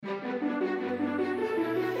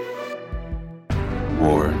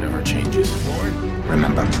War never changes.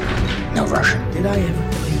 Remember, no Russian. Did I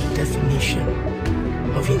ever tell you the definition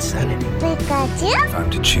of insanity? If I'm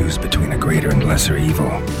to choose between a greater and lesser evil,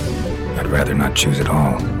 I'd rather not choose at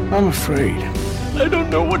all. I'm afraid. I don't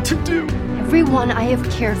know what to do. Everyone I have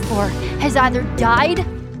cared for has either died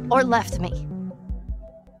or left me.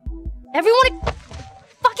 Everyone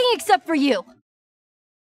fucking except for you.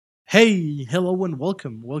 Hey, hello and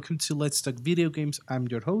welcome. Welcome to Let's Talk Video Games. I'm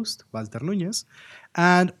your host, Walter Núñez.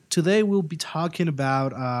 And today we'll be talking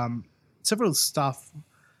about several stuff. I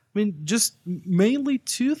mean, just mainly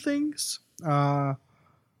two things. We're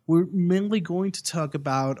mainly going to talk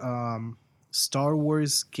about Star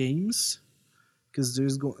Wars games. Because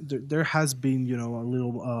there has been, a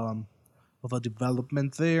little of a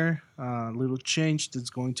development there. A little change that's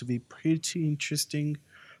going to be pretty interesting.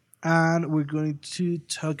 And we're going to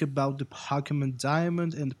talk about the Pokemon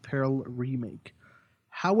Diamond and Pearl remake.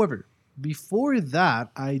 However, before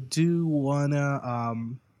that, I do want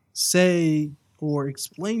to say or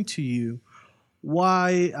explain to you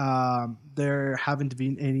why there haven't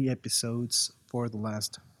been any episodes for the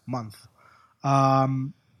last month.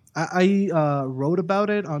 I wrote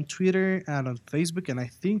about it on Twitter and on Facebook, and I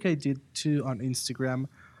think I did too on Instagram.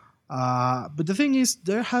 But the thing is,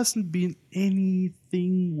 there hasn't been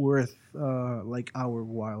anything worth like our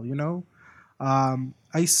while,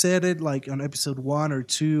 I said it like on episode 1 or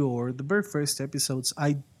 2 or the very first episodes.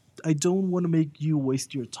 I don't want to make you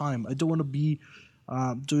waste your time. I don't want to be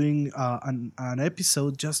doing an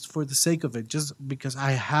episode just for the sake of it, just because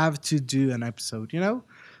I have to do an episode,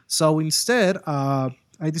 So instead,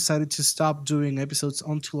 I decided to stop doing episodes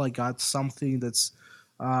until I got something that's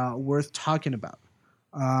worth talking about.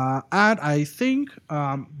 And I think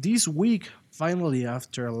this week, finally,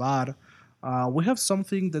 after a lot, we have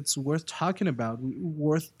something that's worth talking about,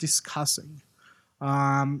 worth discussing.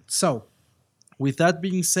 So, with that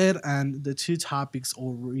being said, and the two topics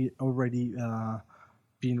already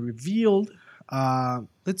been revealed,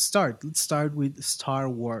 let's start. Let's start with Star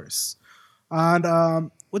Wars.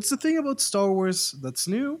 And what's the thing about Star Wars that's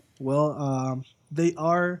new? Well, they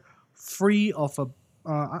are free of a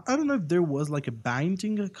I don't know if there was like a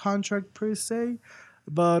binding contract per se,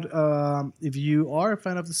 but if you are a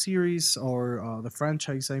fan of the series or the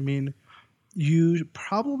franchise, I mean, you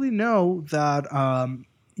probably know that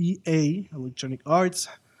EA, Electronic Arts,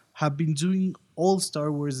 have been doing all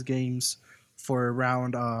Star Wars games for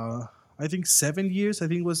around, I think 7 years. I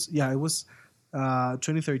think it was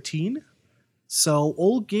 2013. So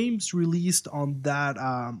all games released on that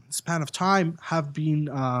span of time have been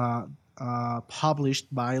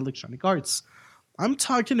published by Electronic Arts. I'm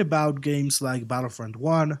talking about games like Battlefront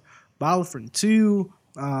 1, Battlefront 2,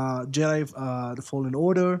 Jedi The Fallen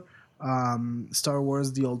Order, Star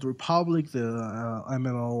Wars The Old Republic, the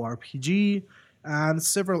MMORPG, and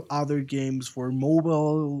several other games for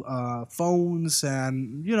mobile phones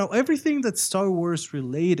and, everything that's Star Wars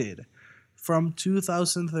related from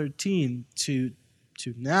 2013 to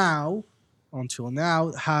now, until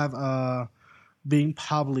now, have being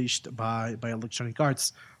published by Electronic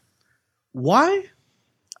Arts. Why?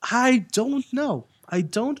 I don't know.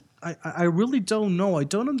 I really don't know. I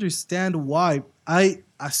don't understand why. I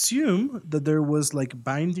assume that there was like a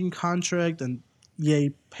binding contract and EA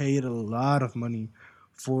paid a lot of money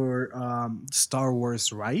for Star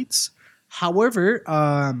Wars rights. However,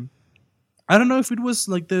 I don't know if it was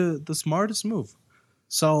like the smartest move.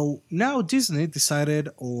 So now Disney decided,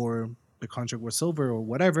 or the contract was over or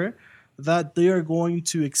whatever, that they are going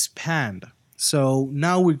to expand. So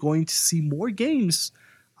now we're going to see more games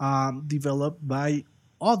developed by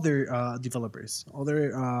other developers,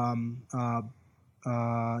 other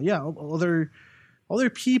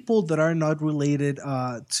people that are not related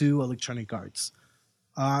to Electronic Arts.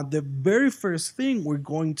 The very first thing we're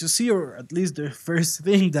going to see, or at least the first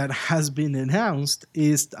thing that has been announced,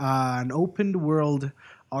 is an open world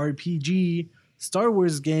RPG Star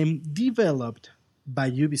Wars game developed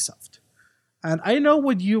by Ubisoft. And I know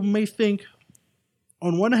what you may think.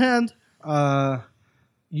 On one hand,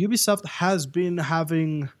 Ubisoft has been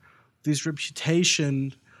having this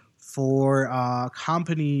reputation for a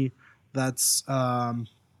company that's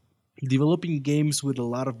developing games with a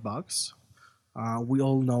lot of bugs. We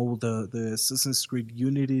all know the Assassin's Creed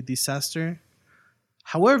Unity disaster.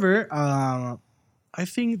 However, I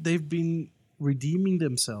think they've been redeeming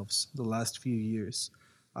themselves the last few years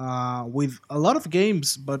with a lot of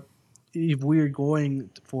games, but if we're going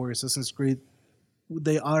for Assassin's Creed,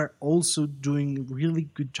 they are also doing really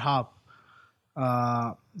good job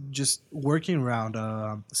just working around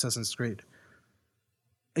Assassin's Creed.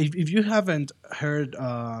 if you haven't heard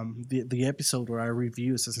the episode where I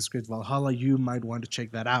review Assassin's Creed Valhalla, you might want to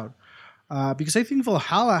check that out. Because I think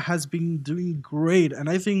Valhalla has been doing great, and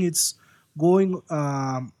I think it's going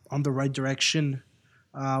on the right direction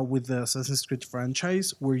with the Assassin's Creed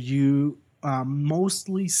franchise, where you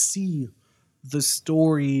mostly see the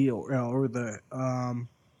story or the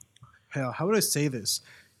hell, how would I say this?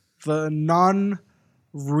 The non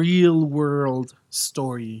real world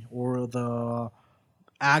story or the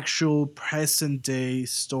actual present day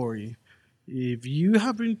story. If you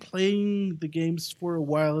have been playing the games for a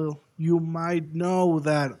while, you might know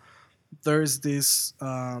that there's this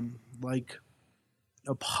like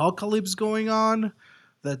apocalypse going on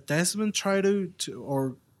that Desmond tried to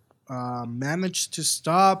or managed to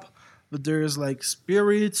stop. But there's like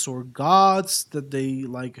spirits or gods that they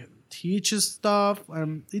like teaches stuff,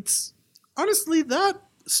 and it's honestly that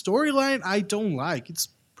storyline I don't like. It's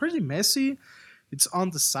pretty messy. It's on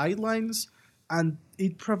the sidelines, and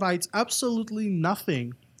it provides absolutely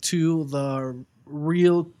nothing to the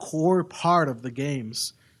real core part of the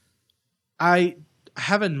games. I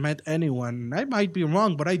haven't met anyone. I might be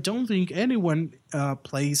wrong, but I don't think anyone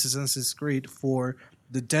plays Assassin's Creed for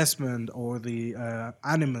the Desmond or the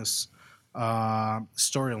Animus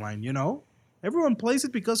storyline. You know, everyone plays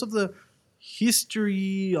it because of the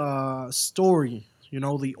history story. You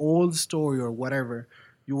know, the old story or whatever.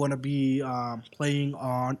 You want to be playing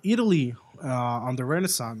on Italy on the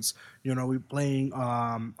Renaissance. You know, we're playing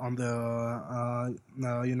on the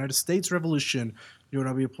United States Revolution. You want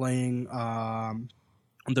to be playing on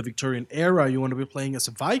the Victorian era. You want to be playing as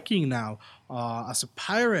a Viking now, as a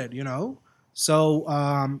pirate. You know,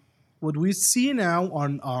 so what we see now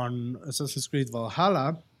on Assassin's Creed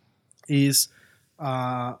Valhalla is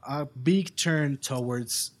a big turn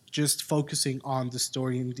towards just focusing on the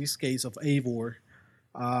story. In this case of Eivor,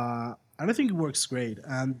 and I think it works great.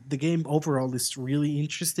 And the game overall is really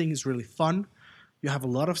interesting. It's really fun. You have a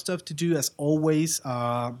lot of stuff to do as always.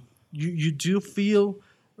 You do feel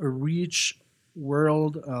a rich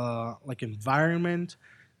world like environment,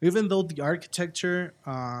 even though the architecture,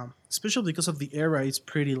 especially because of the era, is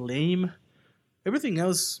pretty lame. Everything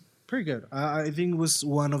else pretty good. I think it was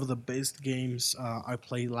one of the best games I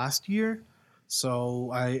played last year.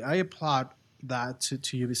 So I applaud that to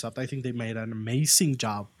Ubisoft. I think they made an amazing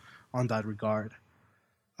job on that regard.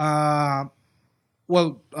 Uh,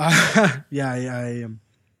 well, yeah,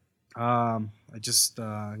 I just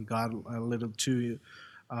got a little too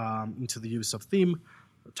into the Ubisoft theme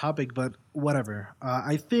topic, but whatever.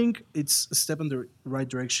 I think it's a step in the right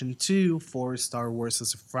direction too for Star Wars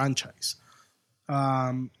as a franchise.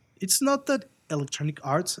 It's not that Electronic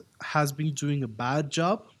Arts has been doing a bad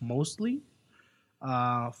job mostly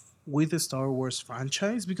with the Star Wars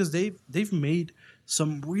franchise because they've made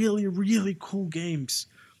some really cool games.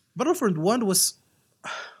 Battlefront One was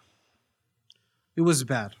it was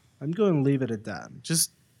bad. I'm going to leave it at that.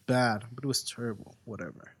 Just bad, but it was terrible.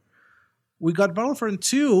 Whatever. We got Battlefront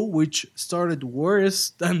 2, which started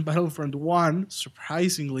worse than Battlefront 1,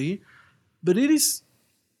 surprisingly, but it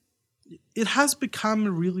has become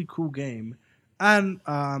a really cool game. And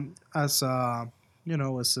as a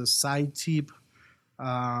as a side tip,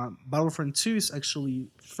 Battlefront 2 is actually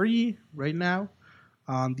free right now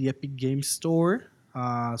on the Epic Games Store.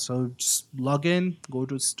 So just log in, go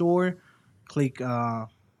to the store, click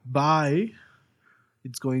buy.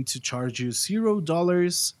 It's going to charge you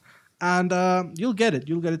 $0, and you'll get it.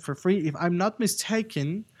 You'll get it for free. If I'm not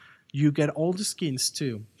mistaken, you get all the skins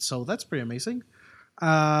too. So that's pretty amazing.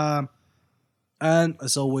 Uh, and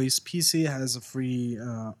as always, PC has a free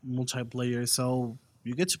multiplayer, so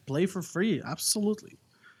you get to play for free. Absolutely.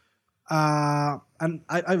 And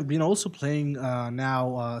I've been also playing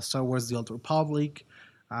now Star Wars: The Old Republic,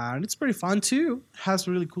 and it's pretty fun too. It has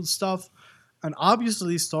really cool stuff, and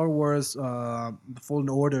obviously Star Wars: The Fallen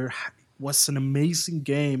Order was an amazing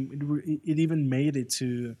game. It even made it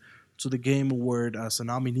to the Game Award as a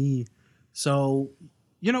nominee. So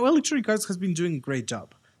Electronic Arts has been doing a great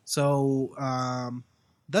job. So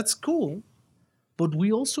that's cool, but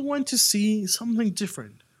we also want to see something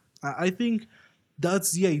different. I think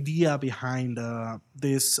that's the idea behind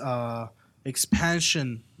this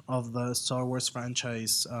expansion of the Star Wars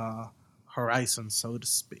franchise horizon, so to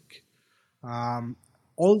speak. Um,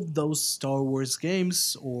 all those Star Wars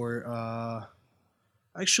games, or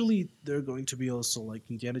actually, they're going to be also like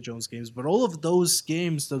Indiana Jones games, but all of those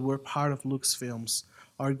games that were part of Lucasfilms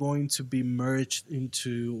are going to be merged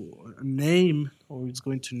into a name, or it's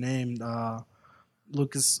going to name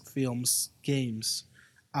Lucasfilms games.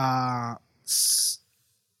 Uh,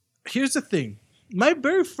 Here's the thing. My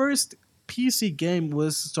very first PC game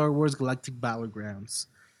was Star Wars Galactic Battlegrounds.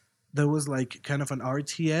 there was like kind of an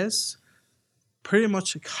RTS, pretty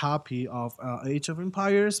much a copy of Age of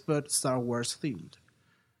Empires, but Star Wars themed.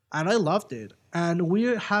 And I loved it. And we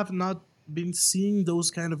have not been seeing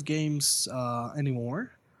those kind of games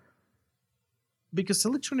anymore because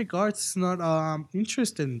Electronic Arts is not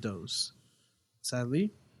interested in those,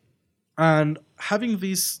 sadly. And having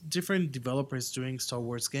these different developers doing Star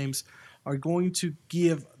Wars games are going to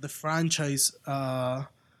give the franchise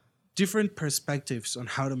different perspectives on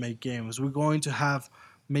how to make games. We're going to have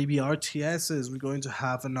maybe RTSs. We're going to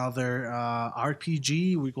have another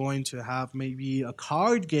RPG. We're going to have maybe a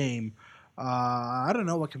card game. I don't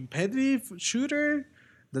know, a competitive shooter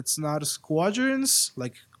that's not a squadrons,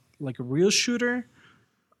 like a real shooter.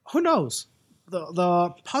 Who knows?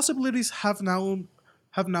 The possibilities have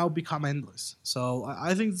now become endless. So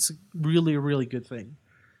I think it's a really good thing.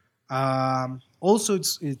 Also,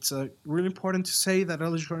 it's really important to say that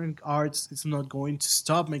Electronic Arts is not going to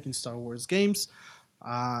stop making Star Wars games.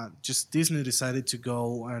 Just Disney decided to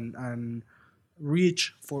go and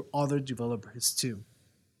reach for other developers too.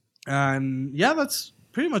 And yeah, that's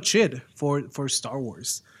pretty much it for Star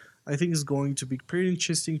Wars. I think it's going to be pretty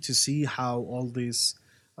interesting to see how all these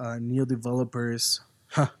new developers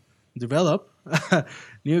develop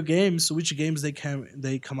new games, which games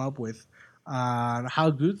they come up with, and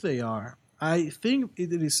how good they are. I think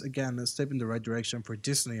it is again a step in the right direction for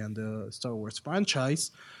Disney and the Star Wars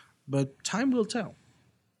franchise, but time will tell.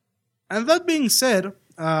 And that being said,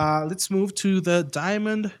 let's move to the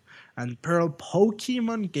Diamond and Pearl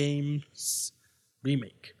Pokemon games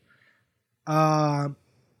remake. Uh,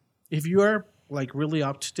 if you are like really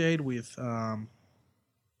up to date with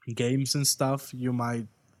games and stuff, you might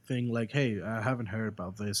think like, "Hey, I haven't heard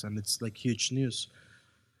about this," and it's like huge news.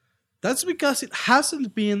 That's because it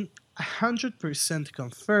hasn't been 100%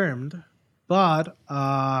 confirmed. But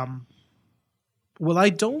well, I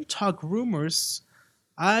don't talk rumors.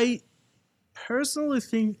 I personally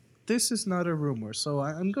think this is not a rumor, so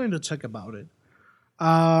I'm going to talk about it.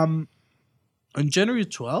 Um, on January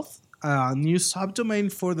 12th, a new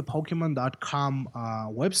subdomain for the Pokemon.com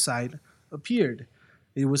website appeared.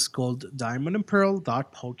 It was called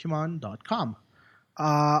diamondandpearl.pokemon.com.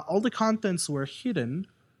 All the contents were hidden,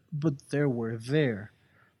 but they were there.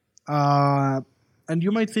 Uh, and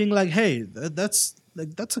you might think like, hey, that's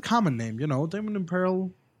a common name, Diamond and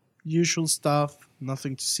Pearl, usual stuff,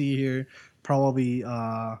 nothing to see here. Probably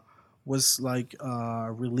was like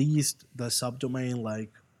released the subdomain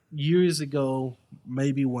like years ago,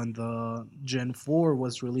 maybe when the Gen 4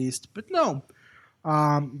 was released. But no,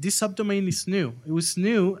 this subdomain is new. It was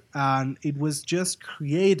new and it was just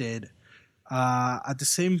created at the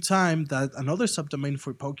same time that another subdomain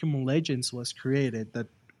for Pokemon Legends was created. That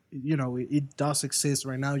it does exist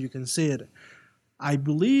right now. You can see it. I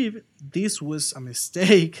believe this was a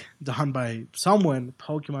mistake done by someone,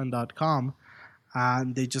 Pokemon.com,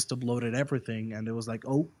 and they just uploaded everything, and it was like,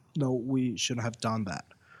 oh no, we shouldn't have done that.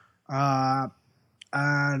 Uh,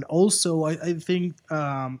 and also, I think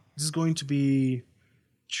this is going to be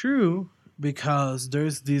true because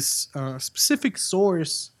there's this specific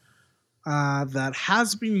source that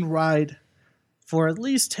has been right for at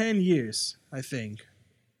least 10 years, I think.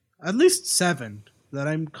 At least 7, that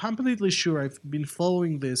I'm completely sure. I've been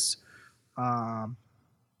following this um,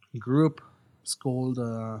 group. It's called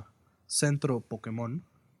Centro Pokemon.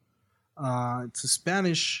 It's a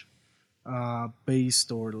Spanish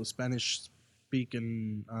based or Spanish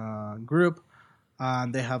speaking group.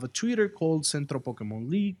 And they have a Twitter called Centro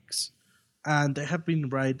Pokemon Leaks. And they have been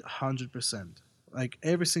right 100%. Like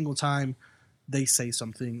every single time they say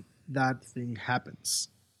something, that thing happens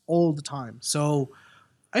all the time. So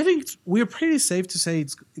I think we're pretty safe to say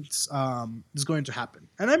it's going to happen,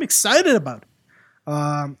 and I'm excited about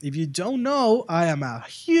it. If you don't know, I am a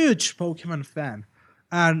huge Pokemon fan,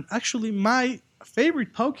 and actually, my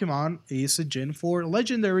favorite Pokemon is a Gen 4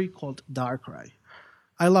 legendary called Darkrai.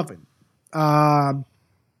 I love it, and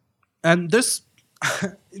this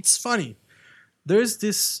it's funny. There's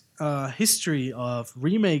this history of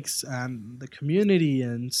remakes and the community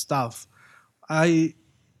and stuff. I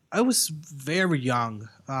I was very young.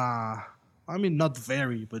 I mean, not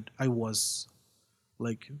very, but I was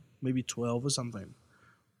like maybe 12 or something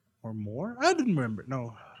or more. I didn't remember.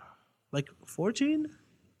 No, like 14.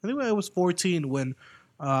 I think I was 14 when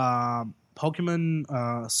Pokemon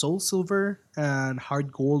Soul Silver and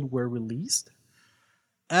Heart Gold were released,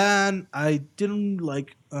 and I didn't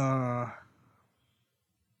like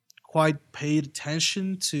quite paid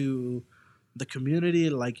attention to the community.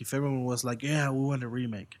 Like if everyone was like, "Yeah, we want a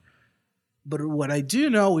remake." But what I do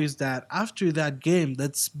know is that after that game,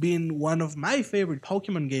 that's been one of my favorite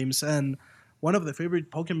Pokemon games, and one of the favorite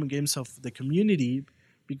Pokemon games of the community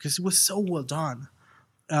because it was so well done.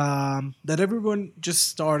 That everyone just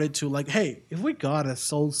started to like, hey, if we got a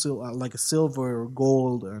like a silver,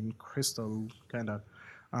 gold, and crystal kind of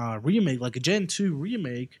remake, like a Gen 2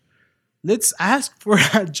 remake, let's ask for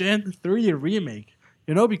a Gen 3 remake,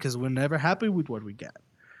 because we're never happy with what we get.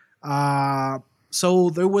 Uh, so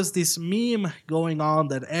there was this meme going on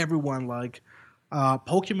that everyone like,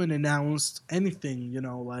 Pokemon announced anything,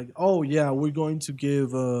 like, oh yeah, we're going to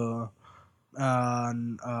give an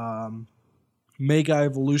Mega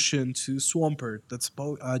Evolution to Swampert. That's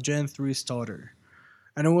Gen 3 starter.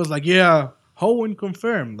 And it was like, yeah, Hoenn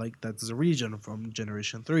confirmed. Like, that's the region from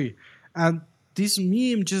Generation 3. And this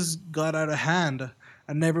meme just got out of hand,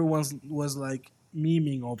 and everyone was like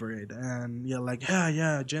memeing over it. And yeah, like,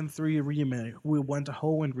 yeah, Gen 3 remake. We want a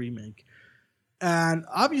Hoenn remake. And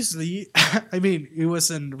obviously, I mean, it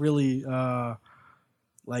wasn't really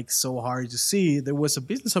like so hard to see. There was a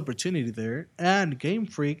business opportunity there, and Game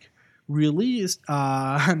Freak released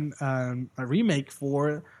a remake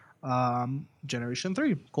for Generation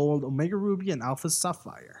 3 called Omega Ruby and Alpha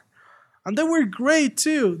Sapphire. And they were great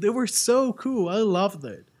too. They were so cool. I loved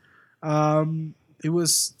it. It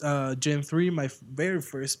was Gen 3, my very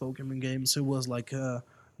first Pokemon game, so it was like a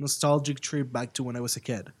nostalgic trip back to when I was a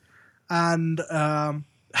kid. And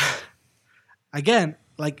again,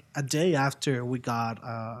 like a day after we got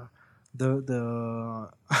the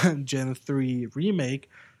Gen 3 remake,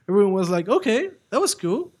 everyone was like, okay, that was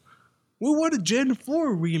cool. We want a Gen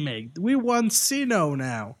 4 remake. We want Sinnoh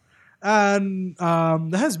now. And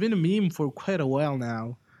that has been a meme for quite a while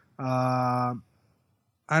now.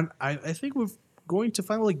 And I think we're going to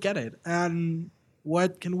finally get it. And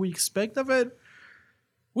what can we expect of it?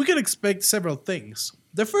 We can expect several things.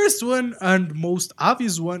 The first one and most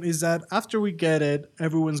obvious one is that after we get it,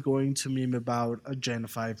 everyone's going to meme about a Gen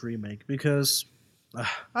 5 remake because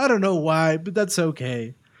I don't know why, but that's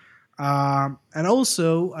okay. And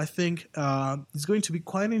also, I think it's going to be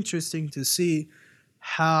quite interesting to see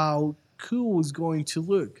how cool it's going to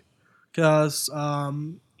look because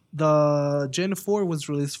the Gen 4 was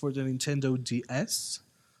released for the Nintendo DS,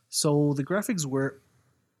 so the graphics were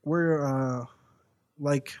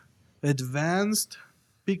like advanced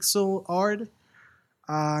pixel art,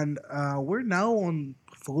 and we're now on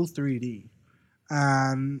full 3D.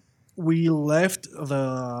 And we left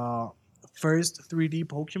the first 3D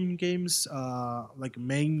Pokemon games, like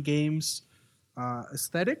main games,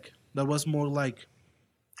 aesthetic. That was more like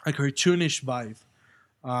a cartoonish vibe,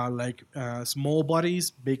 like small bodies,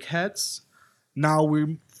 big heads. Now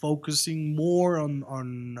we're focusing more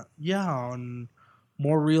on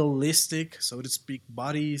more realistic, so to speak,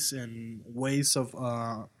 bodies and ways of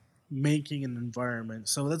making an environment.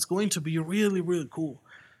 So that's going to be really really cool,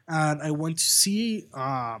 and I want to see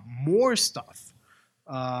more stuff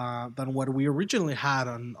than what we originally had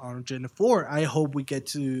on Gen 4. I hope we get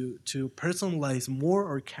to personalize more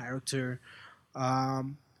our character.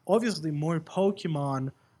 Obviously, more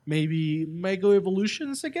Pokemon, maybe Mega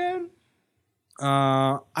Evolutions again.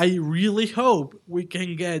 I really hope we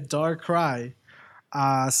can get Darkrai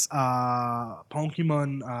as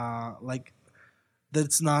Pokemon. Like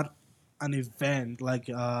that's not an event. Like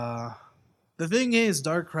the thing is,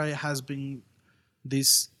 Darkrai has been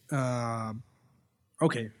this.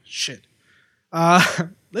 Okay, shit. Uh,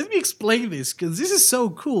 Let me explain this because this is so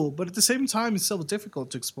cool, but at the same time, it's so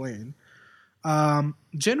difficult to explain.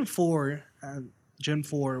 Gen 4 Gen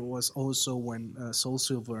 4 was also when Soul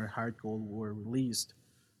Silver and Heart Gold were released,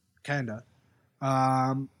 kinda.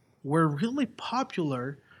 Were really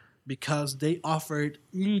popular because they offered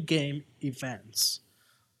in-game events.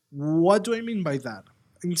 What do I mean by that?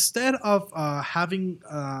 Instead of having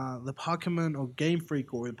the Pokemon or Game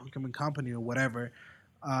Freak or the Pokemon Company or whatever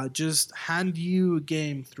just hand you a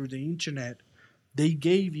game through the internet, they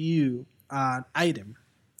gave you an item.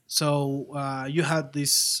 So you had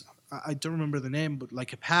this, I don't remember the name, but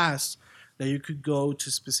like a pass that you could go to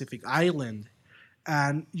a specific island,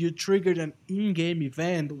 and you triggered an in-game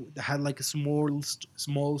event that had like a small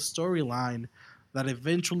storyline that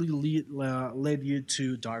eventually led you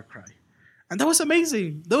to Darkrai. And that was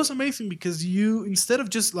amazing. That was amazing because you, instead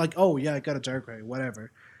of just like, oh yeah, I got a Darkrai,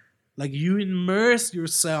 whatever, like you immerse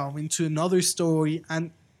yourself into another story,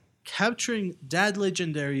 and capturing that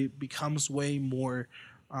legendary becomes way more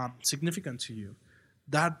significant to you.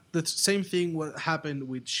 That the same thing what happened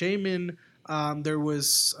with Shaman. There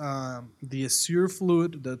was the Azure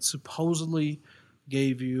Flute that supposedly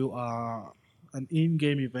gave you an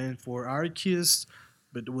in-game event for Arceus,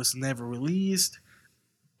 but it was never released.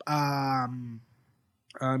 Um,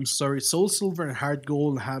 I'm sorry, Soul Silver and Heart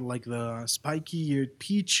Gold had like the spiky-eared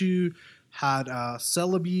Pichu had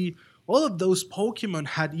Celebi. All of those Pokemon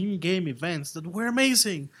had in-game events that were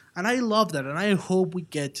amazing, and I love that. And I hope we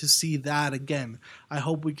get to see that again. I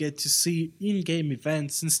hope we get to see in-game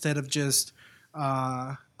events instead of just,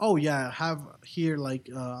 oh yeah, have here like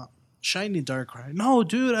shiny Darkrai. No,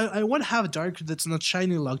 dude, I want to have a Darkrai that's not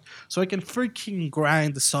shiny locked, so I can freaking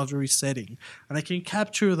grind the software setting, and I can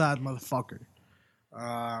capture that motherfucker.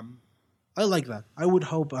 Um, I like that. I would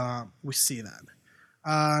hope we see that.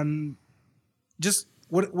 And just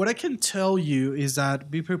what I can tell you is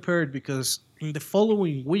that be prepared, because in the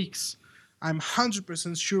following weeks, I'm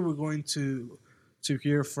 100% sure we're going to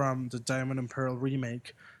hear from the Diamond and Pearl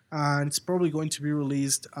remake. And it's probably going to be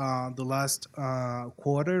released the last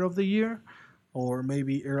quarter of the year, or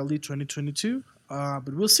maybe early 2022.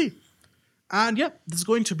 But we'll see. And yeah, that's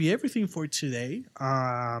going to be everything for today.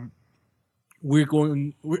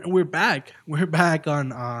 We're back. We're back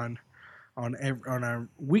on our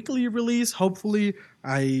weekly release. Hopefully,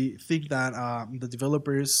 I think that the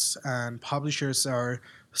developers and publishers are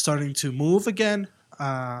starting to move again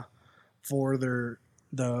for their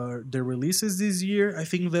releases this year. I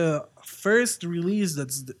think the first release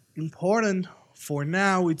that's important for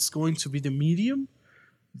now, it's going to be the Medium,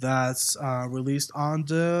 that's released on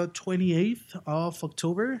the 28th of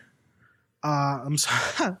October. I'm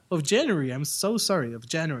sorry, of January. I'm so sorry, of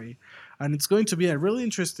January. And it's going to be a really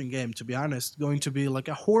interesting game, to be honest. Going to be like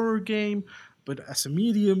a horror game, but as a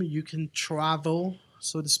medium, you can travel,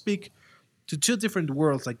 so to speak, to two different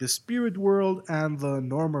worlds, like the spirit world and the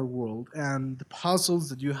normal world. And the puzzles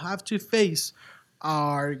that you have to face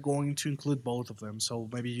are going to include both of them. So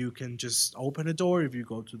maybe you can just open a door if you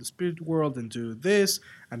go to the spirit world and do this,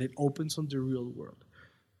 and it opens on the real world.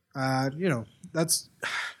 That's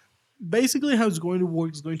basically how it's going to work.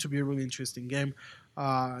 It's going to be a really interesting game.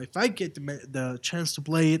 If I get the chance to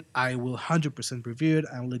play it, I will 100% review it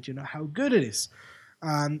and let you know how good it is.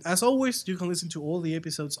 And as always, you can listen to all the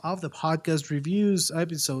episodes of the podcast, reviews,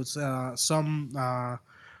 episodes, some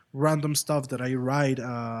random stuff that I write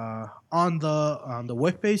on the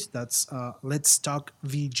webpage. That's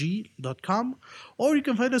letstalkvg.com. Or you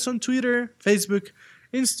can find us on Twitter, Facebook,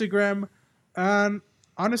 Instagram, and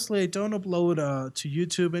honestly, I don't upload to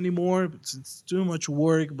YouTube anymore. It's too much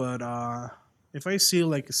work, but if I see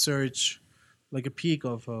like a search, like a peak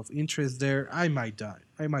of interest there, I might do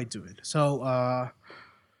it. So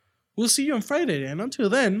we'll see you on Friday. And until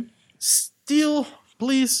then, still,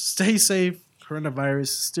 please stay safe. Coronavirus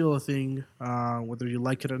is still a thing, whether you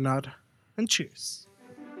like it or not. And cheers.